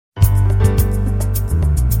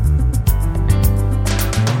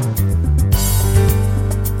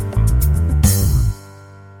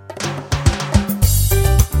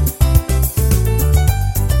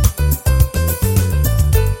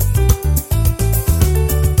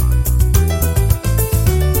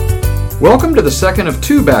Welcome to the second of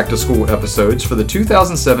two back-to-school episodes for the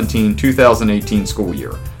 2017-2018 school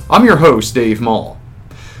year. I'm your host, Dave Mall.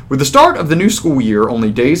 With the start of the new school year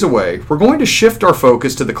only days away, we're going to shift our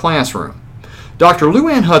focus to the classroom. Dr.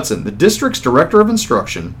 LouAnn Hudson, the district's Director of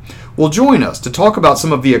Instruction, will join us to talk about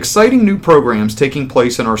some of the exciting new programs taking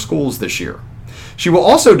place in our schools this year. She will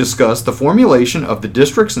also discuss the formulation of the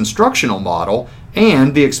district's instructional model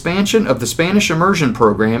and the expansion of the Spanish immersion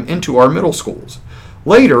program into our middle schools.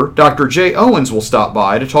 Later, Dr. J. Owens will stop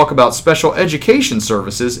by to talk about special education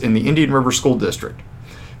services in the Indian River School District.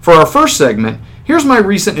 For our first segment, here's my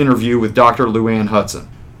recent interview with Dr. LouAnn Hudson.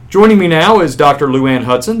 Joining me now is Dr. LouAnn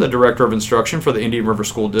Hudson, the Director of Instruction for the Indian River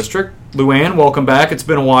School District. LouAnn, welcome back. It's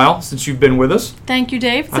been a while since you've been with us. Thank you,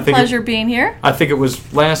 Dave. It's a pleasure being here. I think it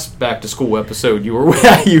was last back-to-school episode you were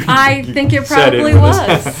I think it probably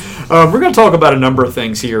was. We're going to talk about a number of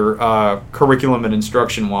things here, curriculum and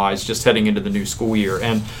instruction-wise, just heading into the new school year.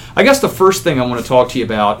 And I guess the first thing I want to talk to you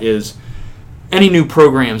about is any new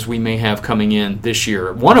programs we may have coming in this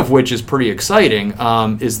year, one of which is pretty exciting,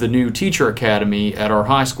 is the new Teacher Academy at our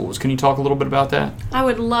high schools. Can you talk a little bit about that? I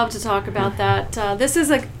would love to talk about that. This is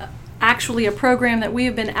actually a program that we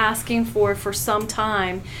have been asking for some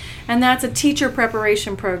time, and that's a teacher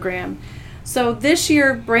preparation program. So this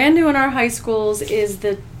year, brand new in our high schools, is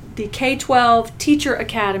the K-12 Teacher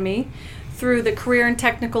Academy through the Career and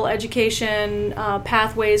Technical Education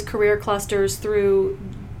Pathways Career Clusters through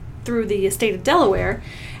the state of Delaware,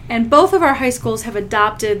 and both of our high schools have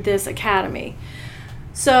adopted this academy.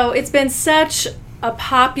 So it's been such a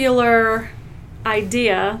popular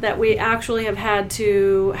idea that we actually have had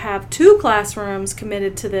to have two classrooms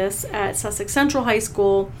committed to this at Sussex Central High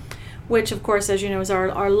School, which of course, as you know, is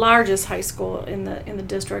our largest high school in the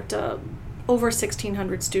district, over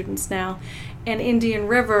 1,600 students now. And Indian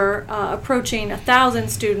River, approaching 1,000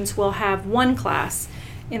 students, will have one class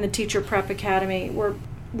in the Teacher Prep Academy.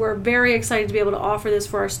 We're very excited to be able to offer this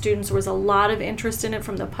for our students. There was a lot of interest in it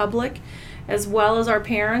from the public as well as our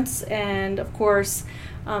parents. And of course,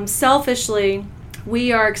 selfishly,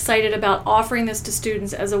 we are excited about offering this to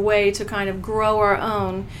students as a way to kind of grow our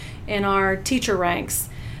own in our teacher ranks.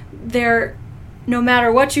 No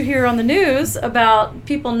matter what you hear on the news about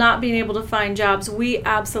people not being able to find jobs, we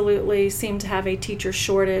absolutely seem to have a teacher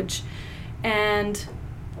shortage and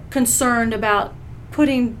concerned about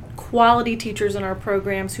putting quality teachers in our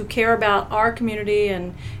programs who care about our community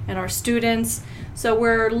and our students. So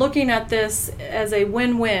we're looking at this as a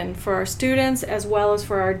win-win for our students as well as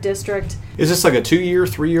for our district. Is this like a 2-year,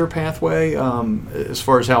 3-year pathway as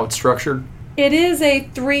far as how it's structured? It is a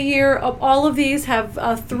 3-year. All of these have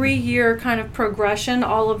a 3-year kind of progression.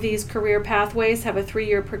 All of these career pathways have a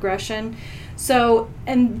 3-year progression. So,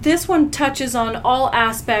 and this one touches on all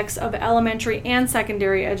aspects of elementary and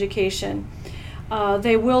secondary education.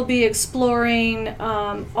 They will be exploring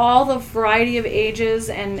all the variety of ages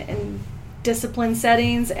and discipline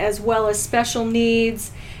settings, as well as special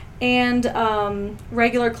needs and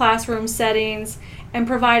regular classroom settings, and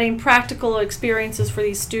providing practical experiences for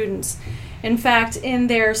these students. In fact, in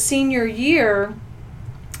their senior year,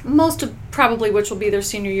 most of probably which will be their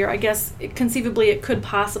senior year, I guess conceivably it could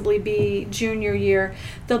possibly be junior year,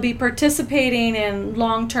 they'll be participating in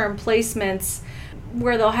long-term placements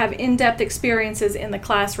where they'll have in-depth experiences in the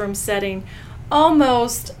classroom setting,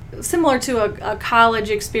 almost similar to a college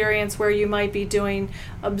experience where you might be doing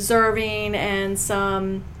observing and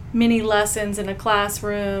some mini lessons in a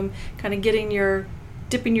classroom, kind of dipping your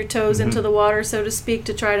toes into the water, so to speak,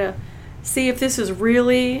 to try to see if this is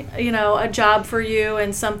really, a job for you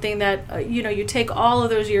and something that, you take all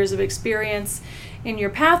of those years of experience in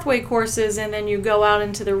your pathway courses, and then you go out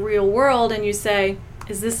into the real world and you say,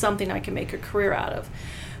 is this something I can make a career out of?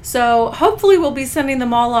 So hopefully we'll be sending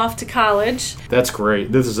them all off to college. That's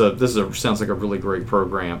great. This sounds like a really great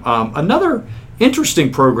program. Another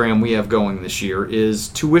interesting program we have going this year is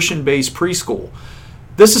tuition-based preschool.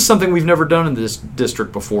 This is something we've never done in this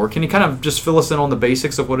district before. Can you kind of just fill us in on the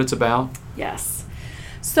basics of what it's about? Yes.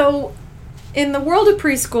 So in the world of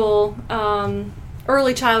preschool,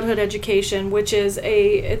 early childhood education, which is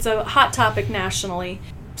it's a hot topic nationally,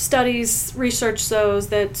 research shows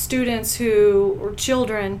that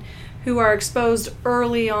children who are exposed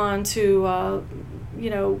early on to,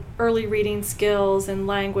 early reading skills and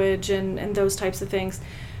language and those types of things,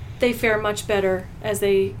 they fare much better as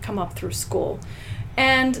they come up through school.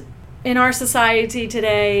 And in our society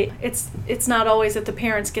today, it's not always that the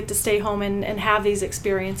parents get to stay home and have these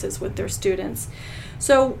experiences with their students.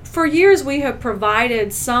 So for years we have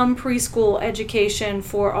provided some preschool education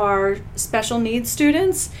for our special needs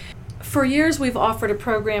students. For years we've offered a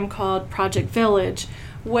program called Project Village,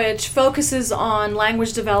 which focuses on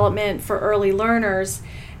language development for early learners.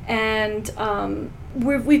 And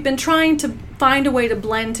we've been trying to find a way to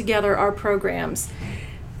blend together our programs.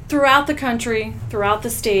 Throughout the country, throughout the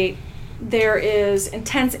state, there is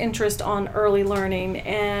intense interest on early learning,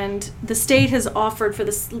 and the state has offered for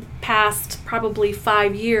the past probably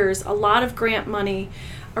 5 years a lot of grant money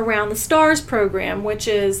around the STARS program, which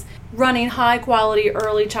is running high quality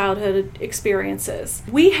early childhood experiences.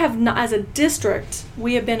 We have, as a district,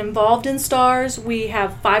 we have been involved in STARS. We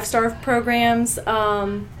have 5-star programs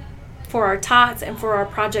for our TOTS and for our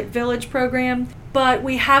Project Village program, but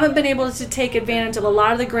we haven't been able to take advantage of a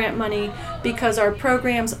lot of the grant money because our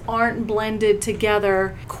programs aren't blended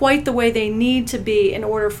together quite the way they need to be in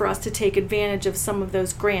order for us to take advantage of some of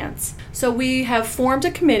those grants. So we have formed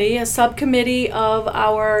a committee, a subcommittee of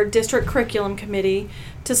our district curriculum committee,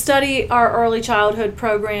 to study our early childhood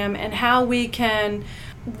program and how we can,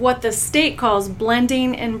 what the state calls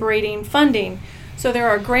blending and braiding funding. So there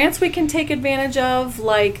are grants we can take advantage of,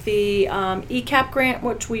 like the ECAP grant,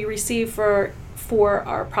 which we receive for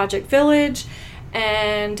our Project Village,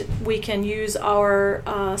 and we can use our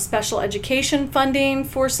special education funding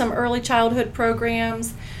for some early childhood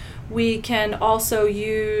programs. We can also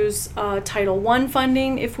use Title I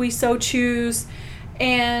funding if we so choose,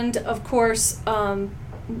 and of course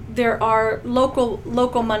there are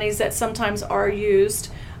local monies that sometimes are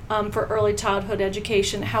used for early childhood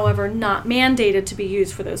education, however not mandated to be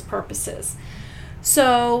used for those purposes.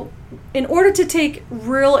 So in order to take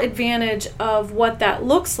real advantage of what that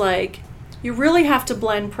looks like, you really have to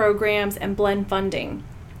blend programs and blend funding.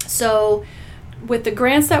 So with the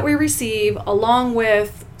grants that we receive, along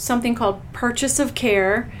with something called Purchase of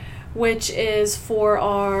Care, which is for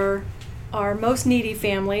our most needy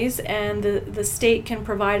families, and the state can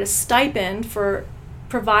provide a stipend for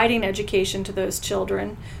providing education to those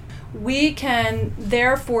children, we can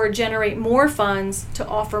therefore generate more funds to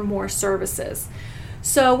offer more services.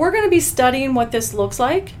 So we're going to be studying what this looks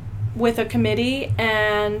like with a committee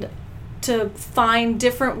and to find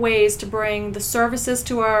different ways to bring the services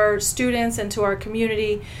to our students and to our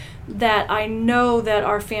community that I know that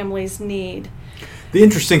our families need. The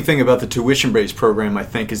interesting thing about the tuition-based program, I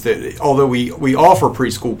think, is that although we offer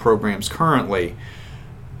preschool programs currently,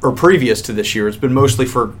 or previous to this year, it's been mostly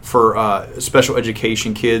for special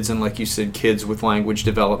education kids and, like you said, kids with language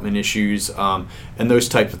development issues and those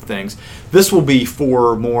types of things. This will be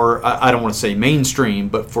for more, I don't want to say mainstream,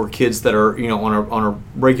 but for kids that are on a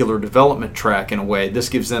regular development track in a way. This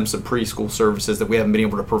gives them some preschool services that we haven't been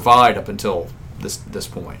able to provide up until this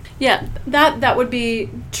point. Yeah, that would be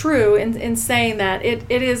true in saying that. It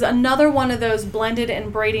is another one of those blended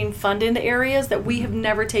and braiding funded areas that we have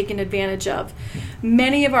never taken advantage of.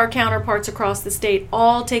 Many of our counterparts across the state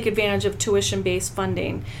all take advantage of tuition-based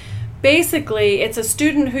funding. Basically, it's a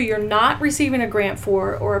student who you're not receiving a grant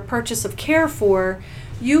for or a purchase of care for,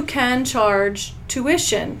 you can charge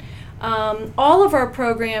tuition. All of our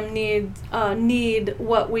program need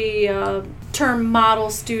what we term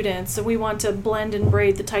model students. So we want to blend and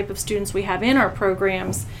braid the type of students we have in our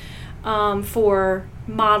programs for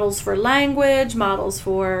models for language, models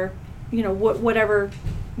for whatever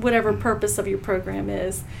purpose of your program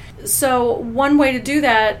is. So one way to do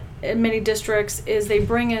that in many districts is they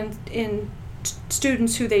bring in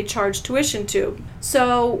students who they charge tuition to.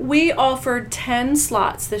 So we offered 10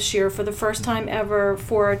 slots this year for the first time ever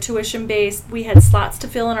for a tuition-based. We had slots to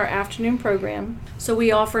fill in our afternoon program. So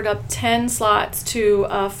we offered up 10 slots to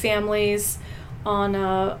families on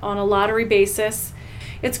a lottery basis.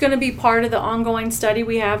 It's going to be part of the ongoing study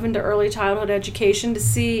we have into early childhood education to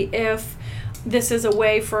see if this is a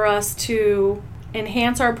way for us to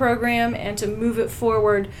enhance our program and to move it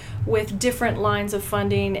forward with different lines of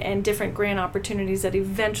funding and different grant opportunities that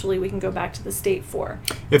eventually we can go back to the state for.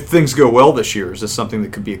 If things go well this year, is this something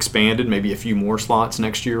that could be expanded, maybe a few more slots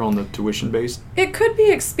next year on the tuition base? It could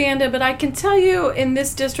be expanded, but I can tell you in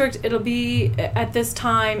this district it'll be, at this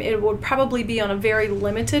time, it would probably be on a very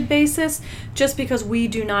limited basis just because we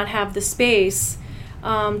do not have the space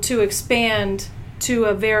to expand to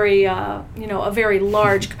a very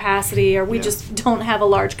large capacity, or we just don't have a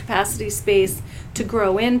large capacity space to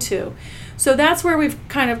grow into. So that's where we've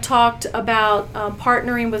kind of talked about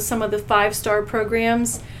partnering with some of the 5-star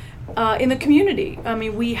programs in the community. I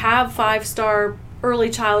mean, we have 5-star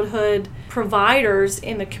early childhood providers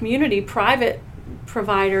in the community, private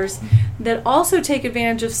providers that also take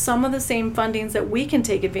advantage of some of the same fundings that we can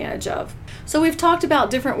take advantage of. So we've talked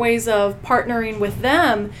about different ways of partnering with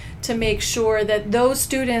them to make sure that those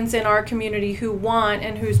students in our community who want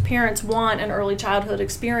and whose parents want an early childhood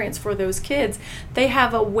experience for those kids, they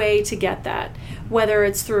have a way to get that, whether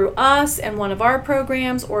it's through us and one of our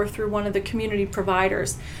programs or through one of the community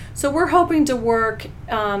providers. So we're hoping to work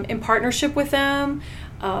in partnership with them.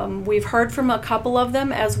 We've heard from a couple of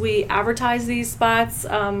them as we advertise these spots.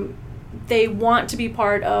 They want to be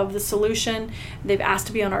part of the solution. They've asked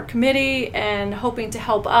to be on our committee and hoping to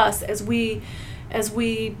help us as we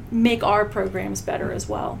make our programs better as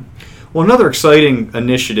well. Well, another exciting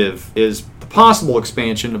initiative is the possible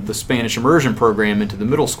expansion of the Spanish immersion program into the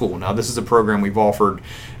middle school. Now, this is a program we've offered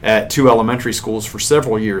at 2 elementary schools for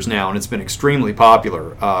several years now, and it's been extremely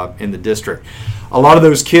popular in the district. A lot of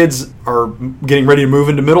those kids are getting ready to move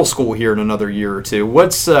into middle school here in another year or two.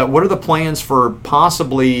 What are the plans for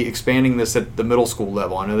possibly expanding this at the middle school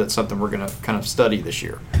level? I know that's something we're going to kind of study this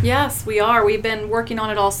year. Yes, we are. We've been working on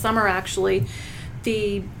it all summer, actually.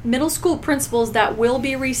 The middle school principals that will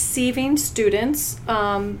be receiving students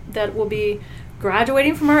that will be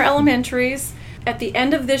graduating from our elementaries at the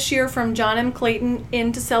end of this year from John M. Clayton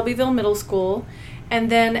into Selbyville Middle School,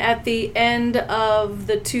 and then at the end of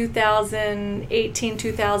the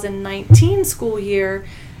 2018-2019 school year,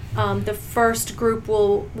 the first group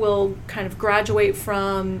will kind of graduate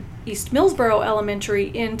from East Millsboro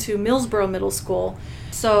Elementary into Millsboro Middle School.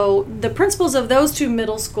 So the principals of those 2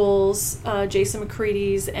 middle schools, Jason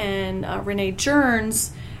McCready's and Renee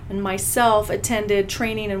Jerns, and myself attended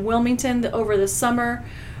training in Wilmington over the summer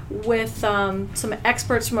with some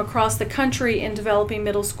experts from across the country in developing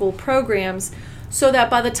middle school programs, so that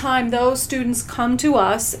by the time those students come to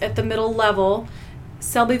us at the middle level,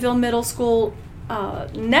 Selbyville Middle School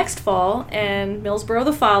next fall and Millsboro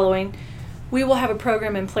the following, we will have a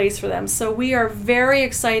program in place for them. So we are very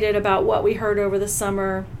excited about what we heard over the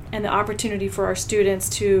summer and the opportunity for our students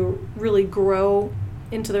to really grow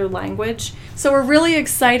into their language. So we're really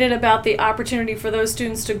excited about the opportunity for those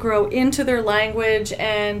students to grow into their language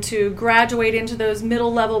and to graduate into those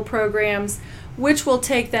middle level programs, which will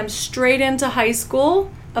take them straight into high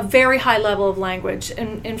school, a very high level of language.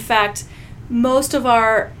 And in fact, most of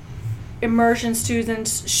our immersion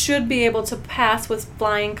students should be able to pass with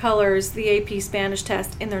flying colors the AP Spanish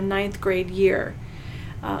test in their 9th grade year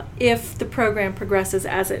if the program progresses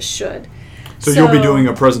as it should. So you'll be doing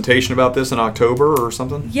a presentation about this in October or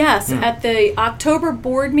something? Yes, at the October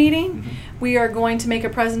board meeting, we are going to make a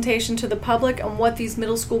presentation to the public on what these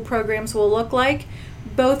middle school programs will look like.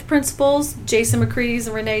 Both principals, Jason McCready's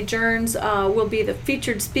and Renee Jerns, will be the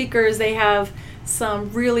featured speakers. They have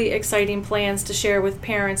some really exciting plans to share with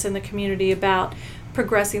parents in the community about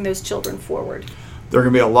progressing those children forward. There are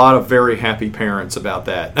going to be a lot of very happy parents about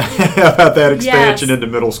that, about that expansion into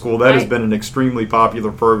middle school. That has been an extremely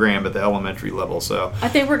popular program at the elementary level. So I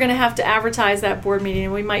think we're going to have to advertise that board meeting,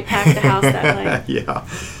 and we might pack the house that night. Yeah.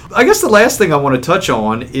 I guess the last thing I want to touch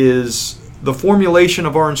on is the formulation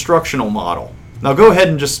of our instructional model. Now go ahead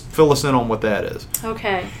and just fill us in on what that is.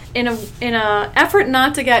 Okay. In a effort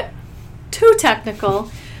not to get too technical,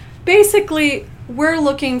 basically we're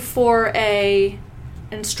looking for a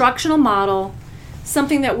instructional model,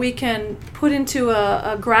 something that we can put into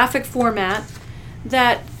a graphic format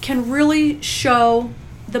that can really show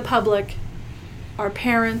the public, our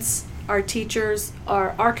parents, our teachers,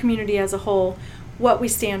 our community as a whole, what we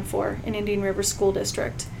stand for in Indian River School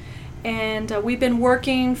District. And we've been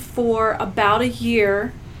working for about a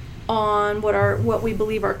year on what we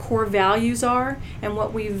believe our core values are and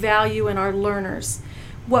what we value in our learners,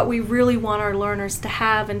 what we really want our learners to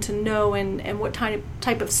have and to know, and what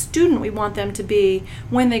type of student we want them to be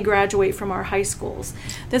when they graduate from our high schools.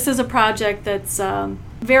 This is a project that's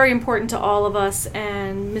very important to all of us,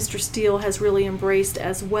 and Mr. Steele has really embraced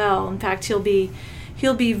as well. In fact, he'll be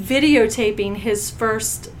videotaping his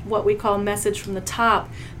first, what we call message from the top,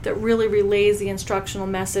 that really relays the instructional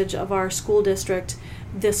message of our school district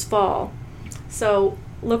this fall. So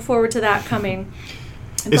look forward to that coming.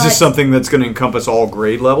 Is this something that's going to encompass all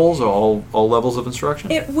grade levels, all levels of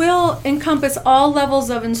instruction? It will encompass all levels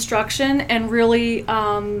of instruction, and really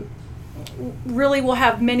will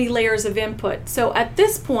have many layers of input. So at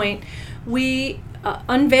this point, we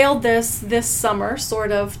unveiled this summer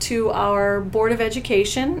sort of to our Board of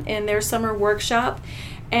Education in their summer workshop,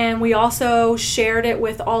 and we also shared it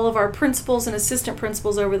with all of our principals and assistant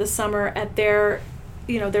principals over the summer at their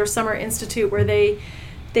summer institute, where they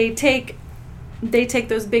take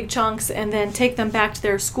those big chunks and then take them back to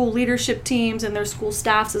their school leadership teams and their school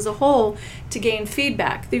staffs as a whole to gain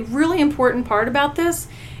feedback. The really important part about this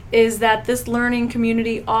is that this learning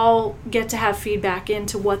community all get to have feedback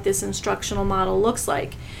into what this instructional model looks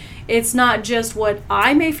like. It's not just what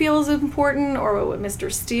I may feel is important or what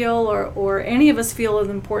Mr. Steele or any of us feel is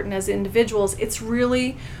important as individuals. It's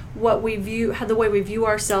really what we view, the way we view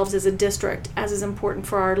ourselves as a district as is important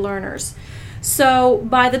for our learners. So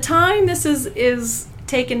by the time this is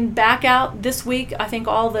taken back out this week, I think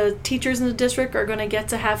all the teachers in the district are going to get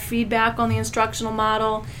to have feedback on the instructional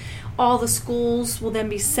model. All the schools will then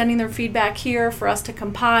be sending their feedback here for us to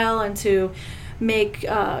compile and to make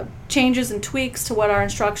changes and tweaks to what our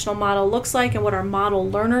instructional model looks like and what our model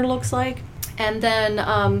learner looks like. And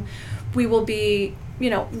then we will be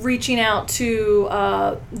reaching out to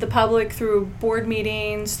the public through board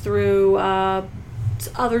meetings, through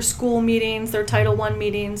other school meetings, their Title I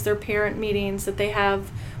meetings, their parent meetings that they have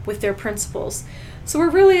with their principals. So we're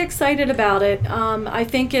really excited about it. I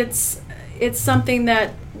think it's something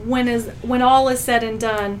that when all is said and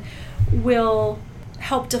done will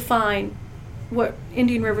help define what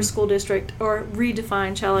Indian River School District, or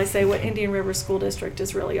redefine, shall I say, what Indian River School District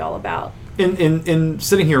is really all about. In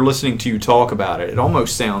sitting here listening to you talk about it, it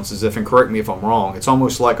almost sounds as if, and correct me if I'm wrong, it's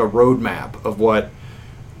almost like a roadmap of what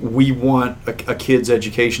we want a kid's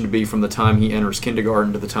education to be from the time he enters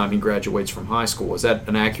kindergarten to the time he graduates from high school. Is that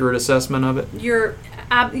an accurate assessment of it? You're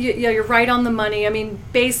right on the money. I mean,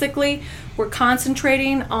 basically, we're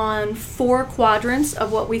concentrating on 4 quadrants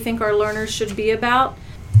of what we think our learners should be about.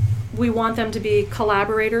 We want them to be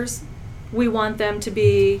collaborators. We want them to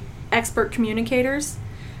be expert communicators.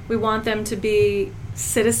 We want them to be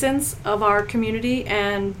citizens of our community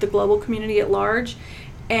and the global community at large.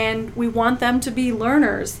 And we want them to be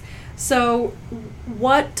learners. So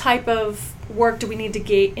what type of work do we need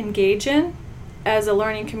to engage in as a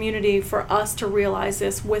learning community for us to realize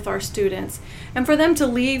this with our students and for them to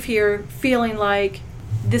leave here feeling like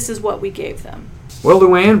this is what we gave them? Well,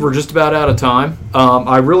 LouAnn, we're just about out of time.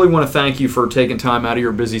 I really want to thank you for taking time out of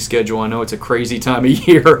your busy schedule. I know it's a crazy time of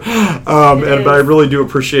year, but I really do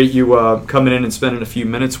appreciate you coming in and spending a few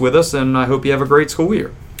minutes with us, and I hope you have a great school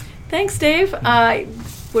year. Thanks, Dave. I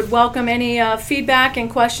would welcome any feedback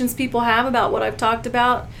and questions people have about what I've talked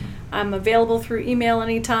about. I'm available through email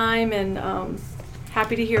anytime, and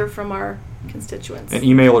happy to hear from our constituents. And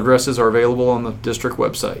email addresses are available on the district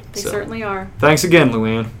website. They certainly are. Thanks again,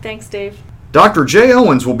 LouAnn. Thanks, Dave. Dr. Jay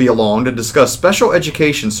Owens will be along to discuss special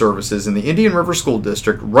education services in the Indian River School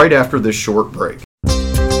District right after this short break.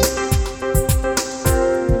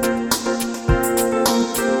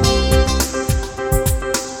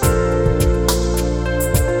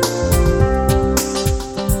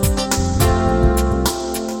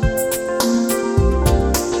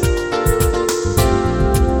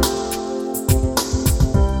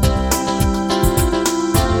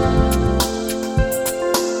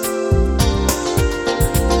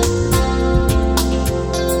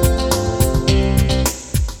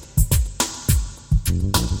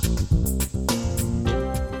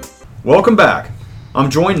 Welcome back. I'm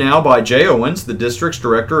joined now by Jay Owens, the district's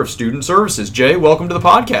Director of Student Services. Jay, welcome to the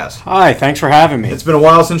podcast. Hi, thanks for having me. It's been a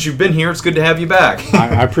while since you've been here. It's good to have you back.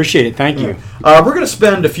 I appreciate it. Thank you. We're going to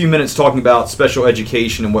spend a few minutes talking about special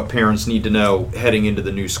education and what parents need to know heading into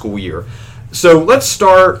the new school year. So let's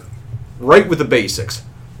start right with the basics.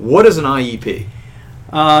 What is an IEP?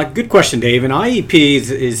 Good question, Dave. An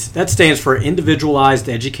IEP that stands for Individualized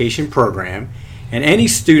Education Program. And any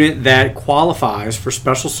student that qualifies for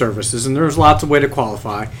special services, and there's lots of ways to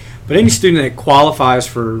qualify, but any student that qualifies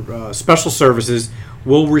for special services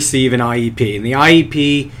will receive an IEP. And the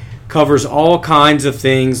IEP covers all kinds of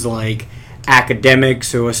things like academics,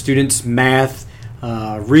 so a student's math,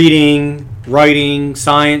 reading, writing,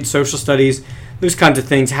 science, social studies, those kinds of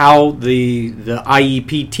things, how the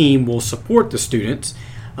IEP team will support the students.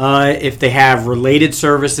 If they have related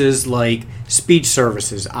services like speech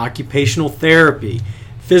services, occupational therapy,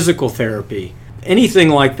 physical therapy, anything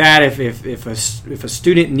like that, if a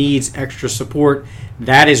student needs extra support,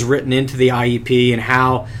 that is written into the IEP, and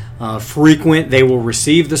how frequent they will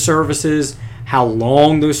receive the services, how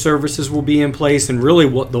long those services will be in place, and really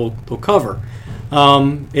what they'll cover.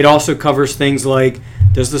 It also covers things like,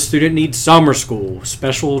 does the student need summer school,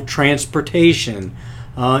 special transportation,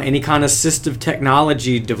 any kind of assistive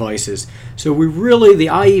technology devices. So the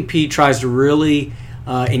IEP tries to really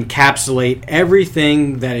encapsulate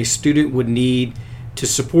everything that a student would need to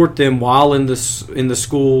support them while in the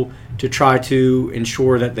school to try to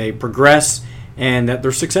ensure that they progress and that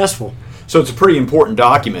they're successful. So it's a pretty important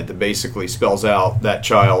document that basically spells out that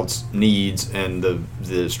child's needs and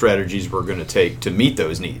the strategies we're going to take to meet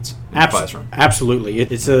those needs in the classroom. Absolutely.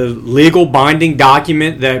 It's a legal binding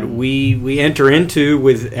document that we enter into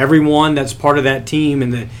with everyone that's part of that team,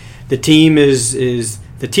 and The team is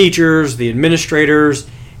the teachers, the administrators,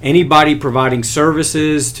 anybody providing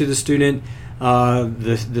services to the student,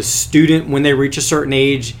 the student when they reach a certain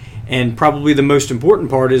age, and probably the most important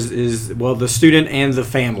part is the student and the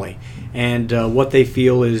family, and what they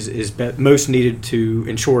feel is most needed to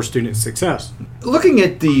ensure student success. Looking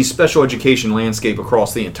at the special education landscape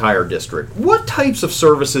across the entire district, what types of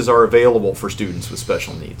services are available for students with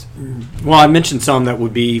special needs? Well, I mentioned some that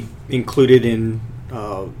would be included in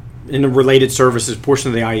the related services portion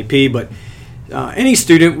of the IEP, but any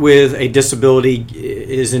student with a disability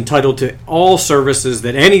is entitled to all services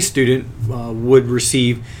that any student would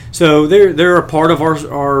receive. So they're a part of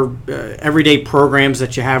our everyday programs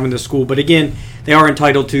that you have in the school. But again, they are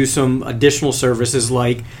entitled to some additional services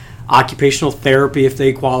like occupational therapy if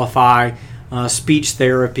they qualify, speech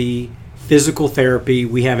therapy, physical therapy.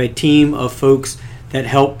 We have a team of folks that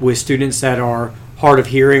help with students that are hard of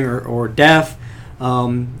hearing or deaf.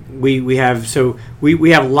 We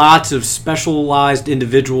have lots of specialized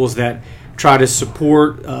individuals that try to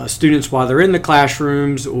support students while they're in the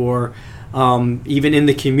classrooms or even in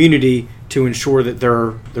the community to ensure that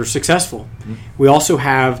they're successful. Mm-hmm. We also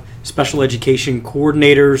have special education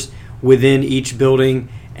coordinators within each building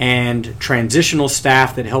and transitional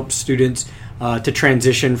staff that help students to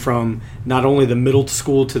transition from not only the middle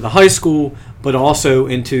school to the high school, but also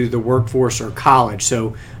into the workforce or college.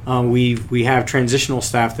 So we have transitional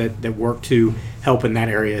staff that work to help in that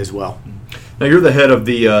area as well. Now, you're the head of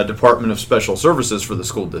the Department of Special Services for the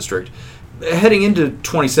school district. Heading into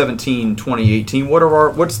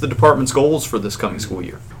 2017-2018, what's the department's goals for this coming school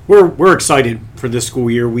year? We're excited for this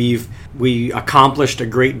school year. We accomplished a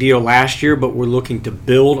great deal last year, but we're looking to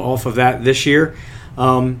build off of that this year.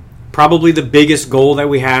 Probably the biggest goal that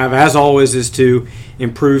we have, as always, is to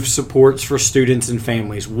improve supports for students and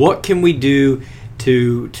families. What can we do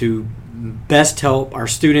to best help our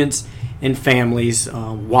students and families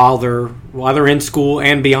while they're in school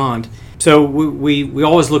and beyond? So we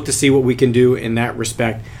always look to see what we can do in that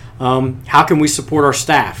respect. How can we support our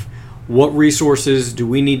staff? What resources do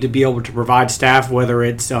we need to be able to provide staff, whether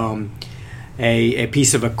it's a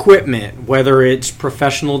piece of equipment, whether it's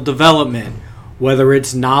professional development, whether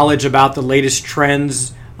it's knowledge about the latest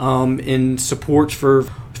trends in supports for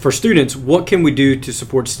students. What can we do to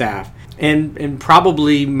support staff? And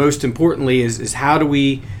probably most importantly is how do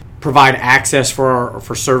we provide access for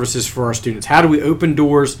services for our students? How do we open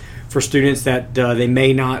doors for students that they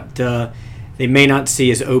may not see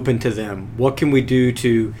as open to them? What can we do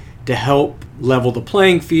to help level the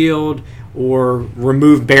playing field or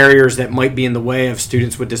remove barriers that might be in the way of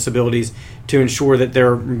students with disabilities to ensure that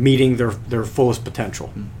they're meeting their fullest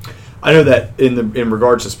potential? I know that in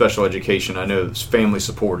regards to special education, I know family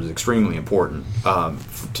support is extremely important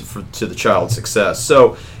to the child's success.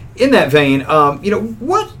 So, in that vein,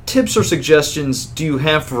 what tips or suggestions do you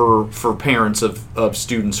have for parents of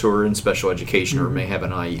students who are in special education or may have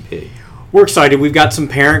an IEP? We're excited. We've got some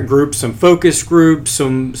parent groups, some focus groups,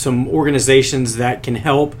 some organizations that can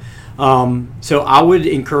help. So I would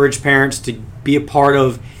encourage parents to be a part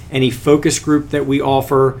of any focus group that we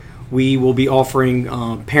offer. We will be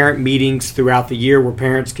offering parent meetings throughout the year where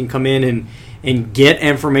parents can come in and get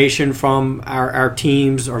information from our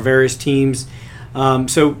teams, our various teams.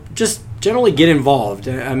 So just generally get involved.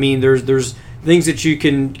 I mean, there's things that you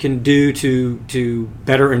can do to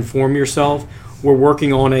better inform yourself. We're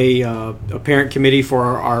working on a parent committee for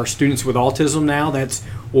our students with autism now.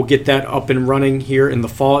 We'll get that up and running here in the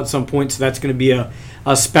fall at some point. So that's going to be a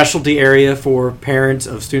specialty area for parents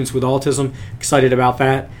of students with autism. Excited about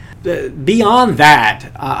that. Beyond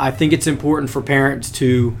that, I think it's important for parents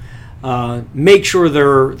to make sure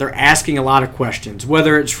they're asking a lot of questions,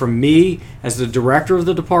 whether it's from me as the director of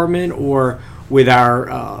the department or with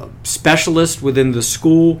our specialist within the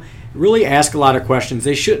school. Really ask a lot of questions.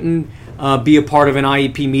 They shouldn't be a part of an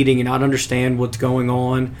IEP meeting and not understand what's going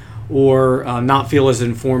on or not feel as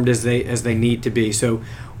informed as they need to be. So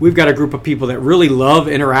we've got a group of people that really love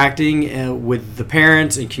interacting with the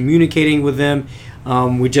parents and communicating with them.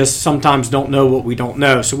 We just sometimes don't know what we don't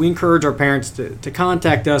know. So we encourage our parents to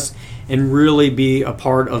contact us and really be a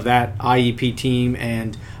part of that IEP team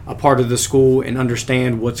and a part of the school and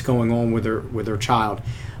understand what's going on with their child.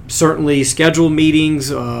 Certainly schedule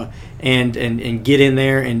meetings and get in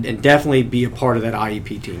there and definitely be a part of that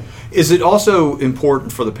IEP team. Is it also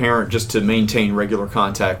important for the parent just to maintain regular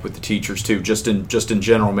contact with the teachers too, just in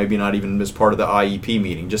general, maybe not even as part of the IEP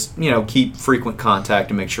meeting, just keep frequent contact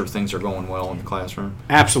and make sure things are going well in the classroom?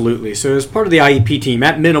 Absolutely. So as part of the IEP team,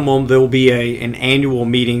 at minimum there will be an annual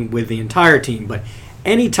meeting with the entire team, but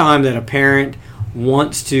anytime that a parent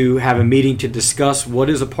wants to have a meeting to discuss what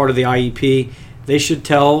is a part of the IEP, they should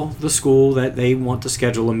tell the school that they want to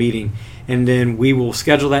schedule a meeting. And then we will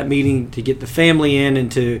schedule that meeting to get the family in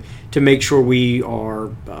and to make sure we are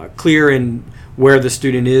clear in where the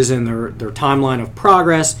student is in their timeline of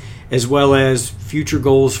progress, as well as future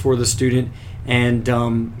goals for the student, and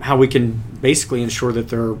how we can basically ensure that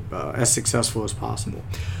they're as successful as possible.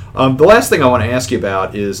 The last thing I want to ask you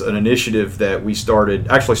about is an initiative that we started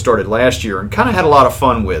last year and kind of had a lot of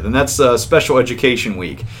fun with, and that's Special Education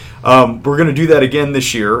Week. We're going to do that again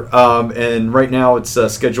this year, and right now it's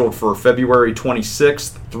scheduled for February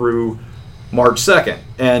 26th through March 2nd.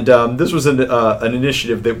 And this was an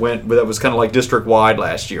initiative that was kind of like district-wide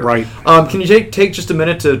last year. Right. Can you take just a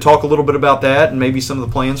minute to talk a little bit about that and maybe some of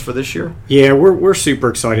the plans for this year? Yeah, we're super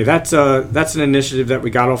excited. That's an initiative that we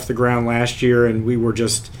got off the ground last year, and we were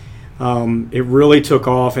just it really took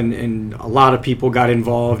off, and a lot of people got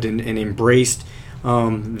involved and embraced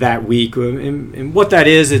that week. And what that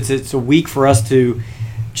is, it's a week for us to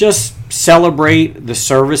just celebrate the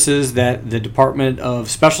services that the Department of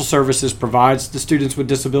Special Services provides to students with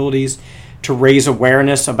disabilities, to raise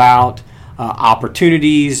awareness about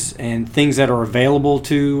opportunities and things that are available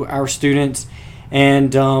to our students,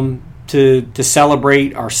 and to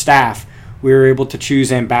celebrate our staff. We were able to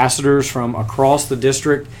choose ambassadors from across the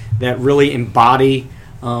district that really embody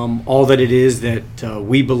all that it is that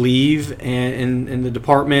we believe in the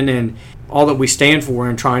department, and all that we stand for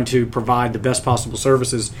in trying to provide the best possible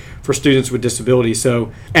services for students with disabilities.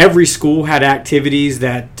 So every school had activities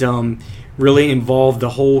that really involved the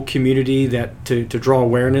whole community to draw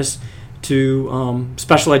awareness to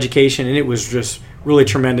special education, and it was just really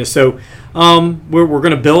tremendous. So we're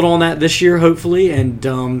going to build on that this year, hopefully,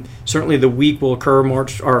 and certainly the week will occur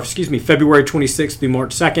February 26th through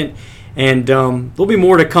March 2nd, and there'll be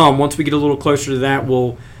more to come. Once we get a little closer to that,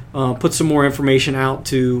 we'll put some more information out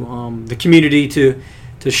to the community to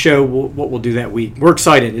show what we'll do that week. We're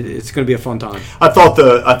excited. It's going to be a fun time. I thought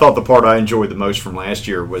the part I enjoyed the most from last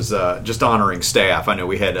year was just honoring staff. I know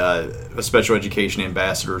we had a special education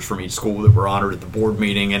ambassadors from each school that were honored at the board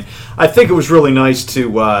meeting, and I think it was really nice to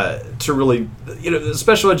really,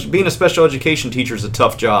 being a special education teacher is a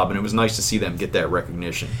tough job, and it was nice to see them get that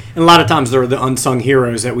recognition. And a lot of times they're the unsung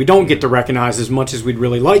heroes that we don't get to recognize as much as we'd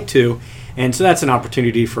really like to. And so that's an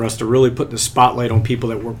opportunity for us to really put the spotlight on people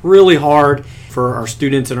that work really hard for our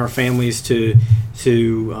students and our families to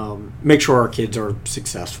make sure our kids are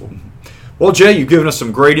successful. Well, Jay, you've given us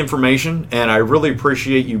some great information, and I really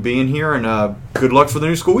appreciate you being here, and good luck for the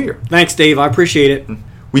new school year. Thanks, Dave. I appreciate it.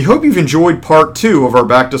 We hope you've enjoyed part 2 of our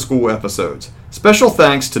Back to School episodes. Special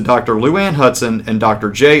thanks to Dr. LouAnn Hudson and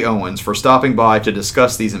Dr. Jay Owens for stopping by to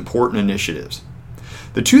discuss these important initiatives.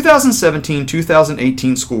 The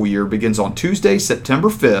 2017-2018 school year begins on Tuesday, September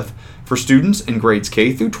 5th for students in grades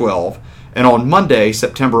K through 12, and on Monday,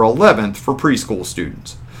 September 11th for preschool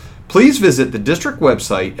students. Please visit the district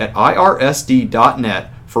website at irsd.net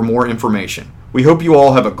for more information. We hope you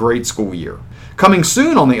all have a great school year. Coming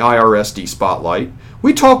soon on the IRSD Spotlight,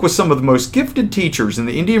 we talk with some of the most gifted teachers in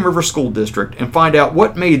the Indian River School District and find out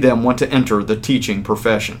what made them want to enter the teaching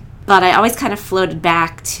profession. But I always kind of floated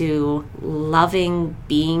back to loving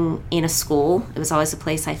being in a school. It was always a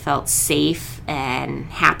place I felt safe and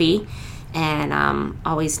happy, and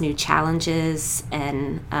always new challenges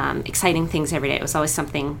and exciting things every day. It was always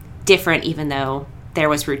something different, even though there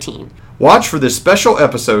was routine. Watch for this special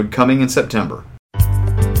episode coming in September.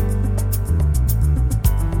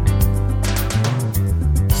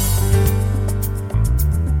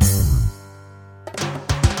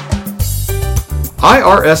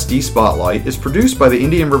 IRSD Spotlight is produced by the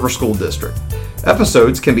Indian River School District.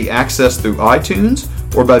 Episodes can be accessed through iTunes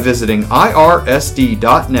or by visiting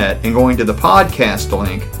irsd.net and going to the podcast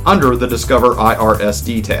link under the Discover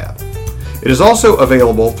IRSD tab. It is also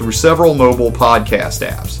available through several mobile podcast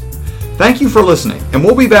apps. Thank you for listening, and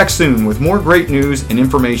we'll be back soon with more great news and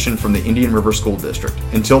information from the Indian River School District.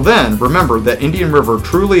 Until then, remember that Indian River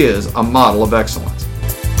truly is a model of excellence.